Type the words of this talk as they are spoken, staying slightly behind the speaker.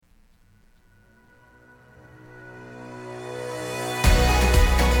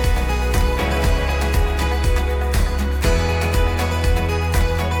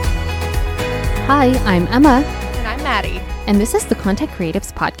Hi, I'm Emma. And I'm Maddie. And this is the Content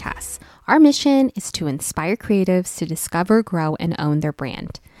Creatives Podcast. Our mission is to inspire creatives to discover, grow, and own their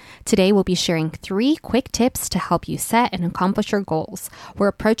brand. Today, we'll be sharing 3 quick tips to help you set and accomplish your goals. We're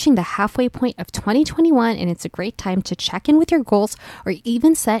approaching the halfway point of 2021, and it's a great time to check in with your goals or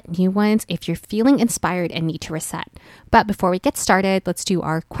even set new ones if you're feeling inspired and need to reset. But before we get started, let's do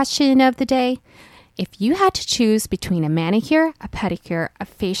our question of the day. If you had to choose between a manicure, a pedicure, a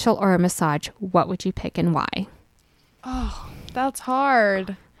facial, or a massage, what would you pick and why? Oh, that's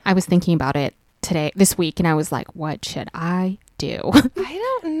hard. I was thinking about it this week, and I was like, what should I do?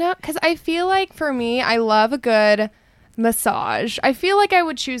 I don't know, because I feel like for me, I love a good massage. I feel like I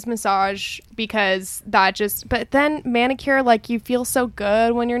would choose massage because but then manicure, like you feel so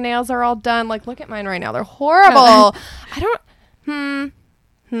good when your nails are all done. Like, look at mine right now. They're horrible.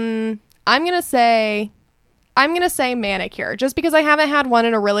 I'm going to say manicure just because I haven't had one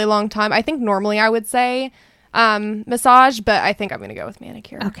in a really long time. I think normally I would say massage, but I think I'm going to go with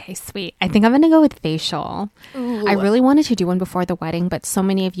manicure. Okay, sweet. I think I'm going to go with facial. Ooh. I really wanted to do one before the wedding, but so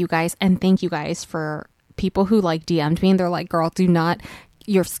many of you guys, and thank you guys for people who like DM'd me and they're like, girl,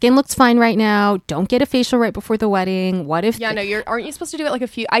 your skin looks fine right now. Don't get a facial right before the wedding. What if... Yeah, no, aren't you supposed to do it like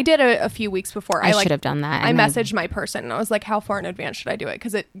I did a few weeks before. I should have done that. I messaged my person and I was like, how far in advance should I do it?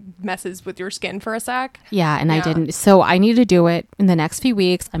 Because it messes with your skin for a sec. Yeah, and I didn't. So I need to do it in the next few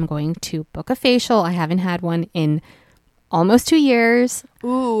weeks. I'm going to book a facial. I haven't had one in almost 2 years.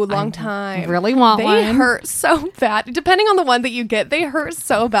 Ooh, long time. I really want one. They hurt so bad. Depending on the one that you get, they hurt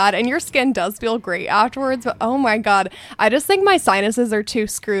so bad. And your skin does feel great afterwards. But oh my God, I just think my sinuses are too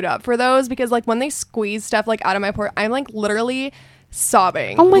screwed up for those. Because like when they squeeze stuff like out of my pore, I'm like literally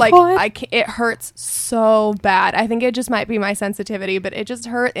sobbing. Oh my God. It hurts so bad. I think it just might be my sensitivity, but it just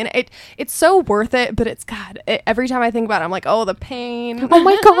hurt. And it's so worth it. But every time I think about it, I'm like, oh, the pain. Oh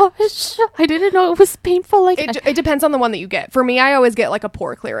my gosh. I didn't know it was painful. Like it depends on the one that you get. For me, I always get like a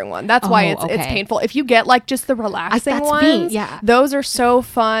pore clearing one. That's why it's painful. If you get like just the relaxing ones, those are so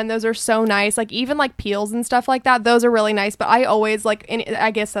fun. Those are so nice. Like even like peels and stuff like that, those are really nice. But I always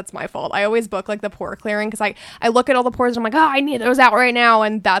I guess that's my fault. I always book like the pore clearing because I look at all the pores and I'm like, oh, I need those out right now,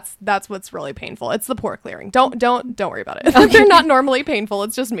 and that's what's really painful. It's the pore clearing. Don't worry about it. Okay. They're not normally painful.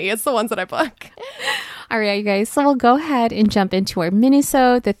 It's just me. It's the ones that I book. All right, you guys. So we'll go ahead and jump into our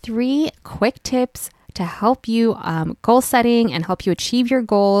mini-sode, the 3 quick tips to help you goal setting and help you achieve your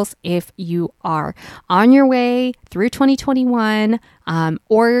goals if you are on your way through 2021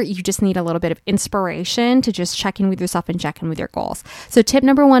 or you just need a little bit of inspiration to just check in with yourself and check in with your goals. So tip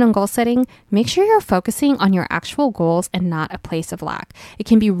number 1 on goal setting, make sure you're focusing on your actual goals and not a place of lack. It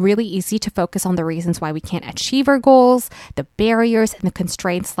can be really easy to focus on the reasons why we can't achieve our goals, the barriers and the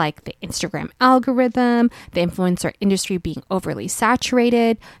constraints like the Instagram algorithm, the influencer industry being overly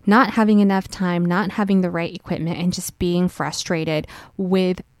saturated, not having enough time, not having the right equipment, and just being frustrated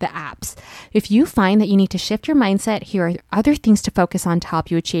with the apps. If you find that you need to shift your mindset, here are other things to focus on to help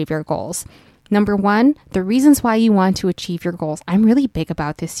you achieve your goals. Number 1, the reasons why you want to achieve your goals. I'm really big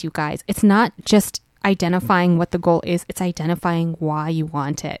about this, you guys. It's not just identifying what the goal is, it's identifying why you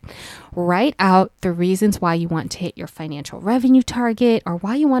want it. Write out the reasons why you want to hit your financial revenue target, or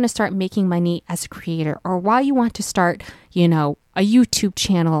why you want to start making money as a creator, or why you want to start, a YouTube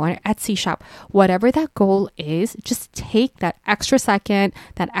channel or an Etsy shop. Whatever that goal is, just take that extra second,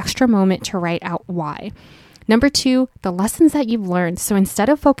 that extra moment to write out why. Number 2, the lessons that you've learned. So instead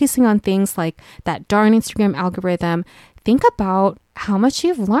of focusing on things like that darn Instagram algorithm, think about how much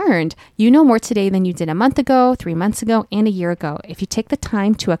you've learned. You know more today than you did a month ago, 3 months ago, and a year ago. If you take the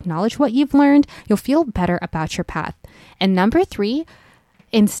time to acknowledge what you've learned, you'll feel better about your path. And number 3,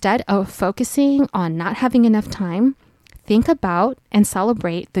 instead of focusing on not having enough time, think about and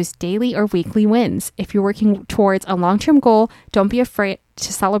celebrate those daily or weekly wins. If you're working towards a long-term goal, don't be afraid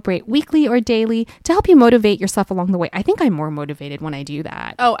to celebrate weekly or daily to help you motivate yourself along the way. I think I'm more motivated when I do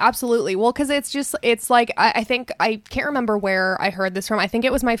that. Oh, absolutely. Well, because it's like, I think, I can't remember where I heard this from. I think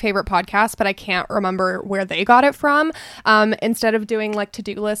it was my favorite podcast, but I can't remember where they got it from. Instead of doing like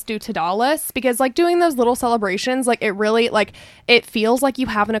to-do lists, do to-do lists, because like doing those little celebrations, like it really, like it feels like you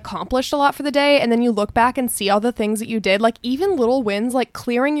haven't accomplished a lot for the day. And then you look back and see all the things that you did, like even little wins, like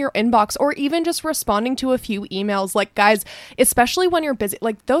clearing your inbox or even just responding to a few emails. Like guys, especially when you're busy,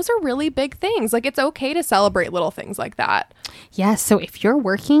 like those are really big things. Like it's okay to celebrate little things like that. Yes. So if you're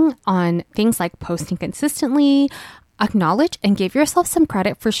working on things like posting consistently, acknowledge and give yourself some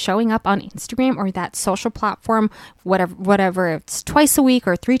credit for showing up on Instagram or that social platform, whatever it's twice a week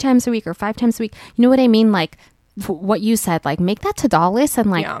or 3 times a week or 5 times a week. You know what I mean? Like what you said, like make that to-do list and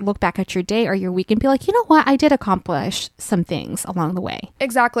like look back at your day or your week and be like, you know what, I did accomplish some things along the way.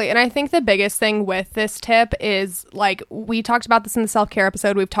 Exactly. And I think the biggest thing with this tip is, like, we talked about this in the self-care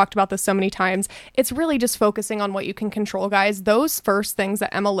episode. We've talked about this so many times. It's really just focusing on what you can control, guys. Those first things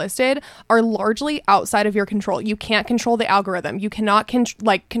that Emma listed are largely outside of your control. You can't control the algorithm. You cannot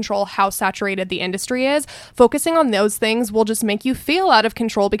control how saturated the industry is. Focusing on those things will just make you feel out of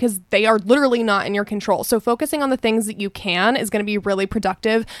control because they are literally not in your control. So focusing on the things that you can is going to be really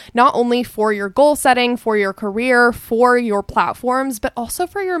productive, not only for your goal setting, for your career, for your platforms, but also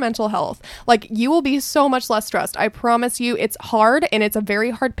for your mental health. Like, you will be so much less stressed. I promise you. It's hard, and it's a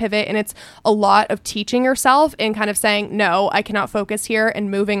very hard pivot, and it's a lot of teaching yourself and kind of saying, no, I cannot focus here, and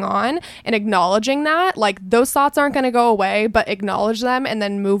moving on and acknowledging that. Like, those thoughts aren't going to go away, but acknowledge them and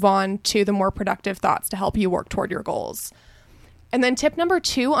then move on to the more productive thoughts to help you work toward your goals. And then tip number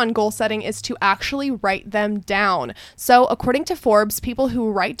 2 on goal setting is to actually write them down. So according to Forbes, people who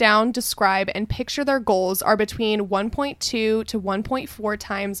write down, describe, and picture their goals are between 1.2 to 1.4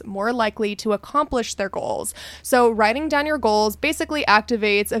 times more likely to accomplish their goals. So writing down your goals basically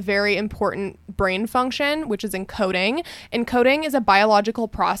activates a very important brain function, which is encoding. Encoding is a biological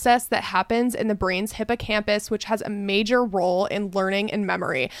process that happens in the brain's hippocampus, which has a major role in learning and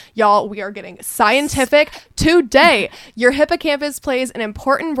memory. Y'all, we are getting scientific today. Your hippocampus plays an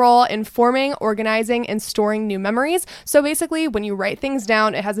important role in forming, organizing, and storing new memories. So basically, when you write things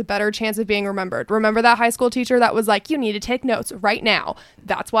down, it has a better chance of being remembered. Remember that high school teacher that was like, you need to take notes right now?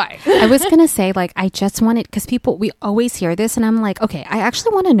 That's why. I was going to say, like, I just wanted, because we always hear this, and I'm like, okay, I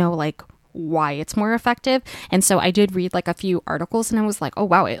actually want to know, like, why it's more effective. And so I did read like a few articles, and I was like, oh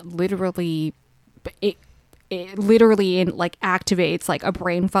wow, it literally like activates like a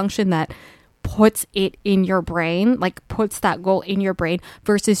brain function that puts it in your brain, like puts that goal in your brain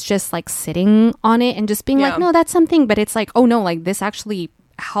versus just like sitting on it and just being like, no, that's something. But it's like, oh no, like this actually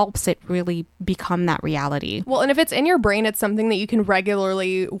helps it really become that reality. Well, and if it's in your brain, it's something that you can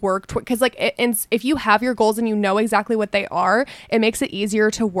regularly work toward, because like if you have your goals and you know exactly what they are, it makes it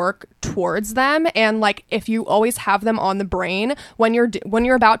easier to work towards them. And like if you always have them on the brain when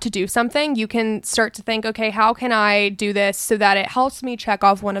you're about to do something, you can start to think, okay, how can I do this so that it helps me check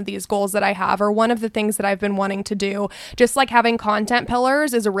off one of these goals that I have or one of the things that I've been wanting to do. Just like having content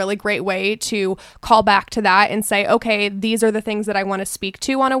pillars is a really great way to call back to that and say, okay, these are the things that I want to speak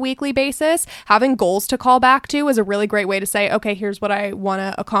to on a weekly basis. Having goals to call back to is a really great way to say, okay, here's what I want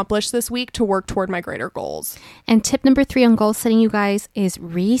to accomplish this week to work toward my greater goals. And tip number 3 on goal setting, you guys, is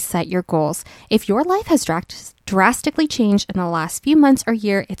reset your goals. If your life has drastically changed in the last few months or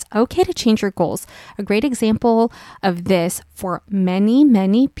year, it's okay to change your goals. A great example of this for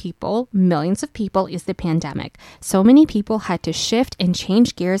many people, millions of people, is the pandemic. So many people had to shift and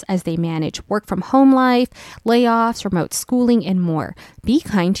change gears as they manage work from home life, layoffs, remote schooling, and more. Be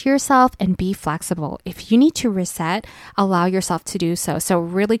kind to yourself and be flexible. If you need to reset, allow yourself to do so. So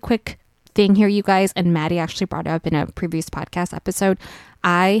really quick thing here, you guys, and Maddie actually brought it up in a previous podcast episode.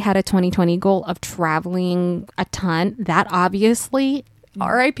 I had a 2020 goal of traveling a ton. That obviously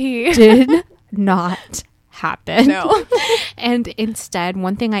R.I.P. did not happen. No. And instead,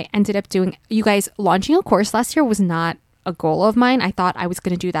 one thing I ended up doing, you guys, launching a course last year was not a goal of mine. I thought I was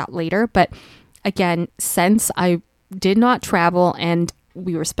going to do that later. But again, since I did not travel and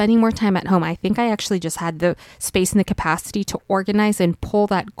we were spending more time at home, I think I actually just had the space and the capacity to organize and pull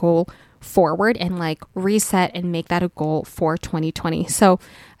that goal forward and like reset and make that a goal for 2020. So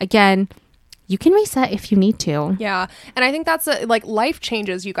again, you can reset if you need to. Yeah. And I think that's like life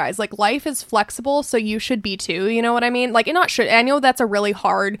changes, you guys. Like life is flexible, so you should be too. You know what I mean? Like, I know that's a really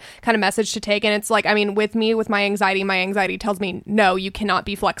hard kind of message to take. And it's like, I mean, with me, with my anxiety tells me, no, you cannot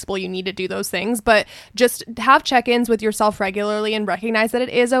be flexible. You need to do those things. But just have check-ins with yourself regularly and recognize that it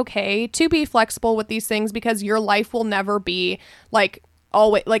is okay to be flexible with these things, because your life will never be like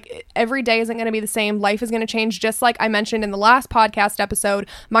always, like every day isn't going to be the same. Life is going to change. Just like I mentioned in the last podcast episode,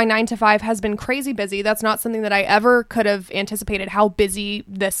 my 9 to 5 has been crazy busy. That's not something that I ever could have anticipated how busy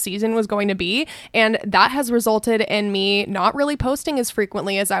this season was going to be. And that has resulted in me not really posting as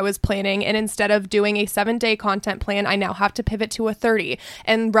frequently as I was planning. And instead of doing a 7-day content plan, I now have to pivot to a 30,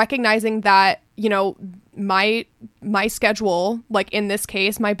 and recognizing that, you know, my my schedule, like in this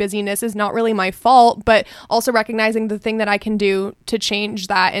case, my busyness is not really my fault, but also recognizing the thing that I can do to change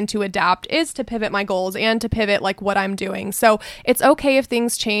that and to adapt is to pivot my goals and to pivot like what I'm doing. So it's okay if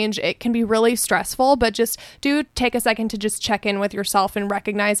things change. It can be really stressful, but just do take a second to just check in with yourself and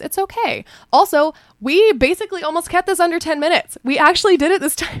recognize it's okay. Also, we basically almost kept this under 10 minutes. We actually did it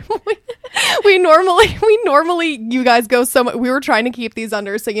this time. we normally, you guys go so much. We were trying to keep these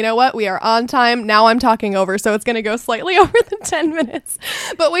under. So you know what? We are on time. Now I'm talking over. So it's going to go slightly over the 10 minutes,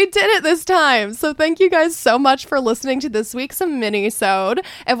 but we did it this time. So thank you guys so much for listening to this week's Mini-sode.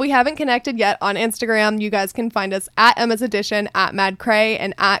 If we haven't connected yet on Instagram, you guys can find us at Emma's Edition, at Mad Cray,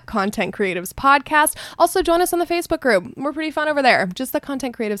 and at Content Creatives Podcast. Also join us on the Facebook group. We're pretty fun over there. Just the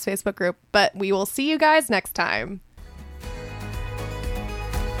Content Creatives Facebook group, but we will see you guys next time.